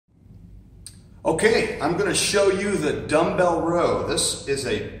Okay, I'm going to show you the dumbbell row. This is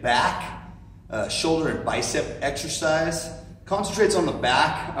a back, shoulder, and bicep exercise. Concentrates on the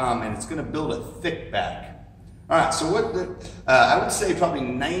back, and it's going to build a thick back. All right, so I would say probably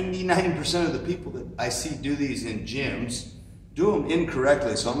 99% of the people that I see do these in gyms do them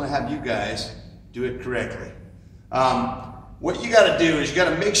incorrectly. So I'm going to have you guys do it correctly. What you got to do is you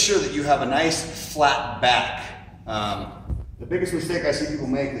got to make sure that you have a nice flat back. The biggest mistake I see people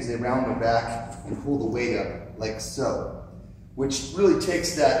make is they round their back and pull the weight up like so, which really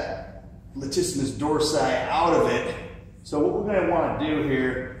takes that latissimus dorsi out of it. So what we're going to want to do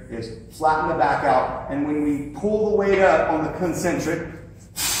here is flatten the back out, and when we pull the weight up on the concentric,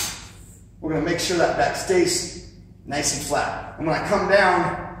 we're going to make sure that back stays nice and flat. And when I come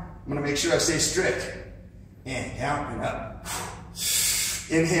down, I'm going to make sure I stay strict. And down and up.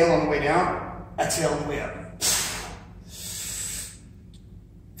 Inhale on the way down, exhale on the way up.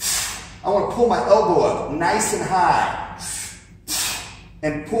 I want to pull my elbow up nice and high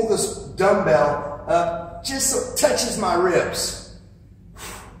and pull this dumbbell up just so it touches my ribs.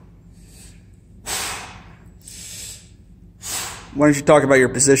 Why don't you talk about your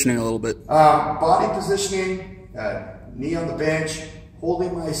positioning a little bit? Body positioning, knee on the bench,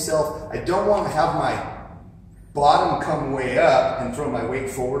 holding myself. I don't want to have my bottom come way up and throw my weight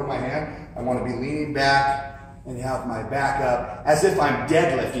forward in my hand. I want to be leaning back and have my back up as if I'm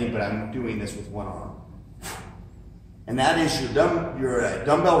deadlifting, but I'm doing this with one arm. And that is your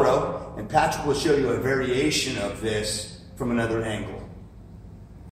dumbbell row, and Patrick will show you a variation of this from another angle.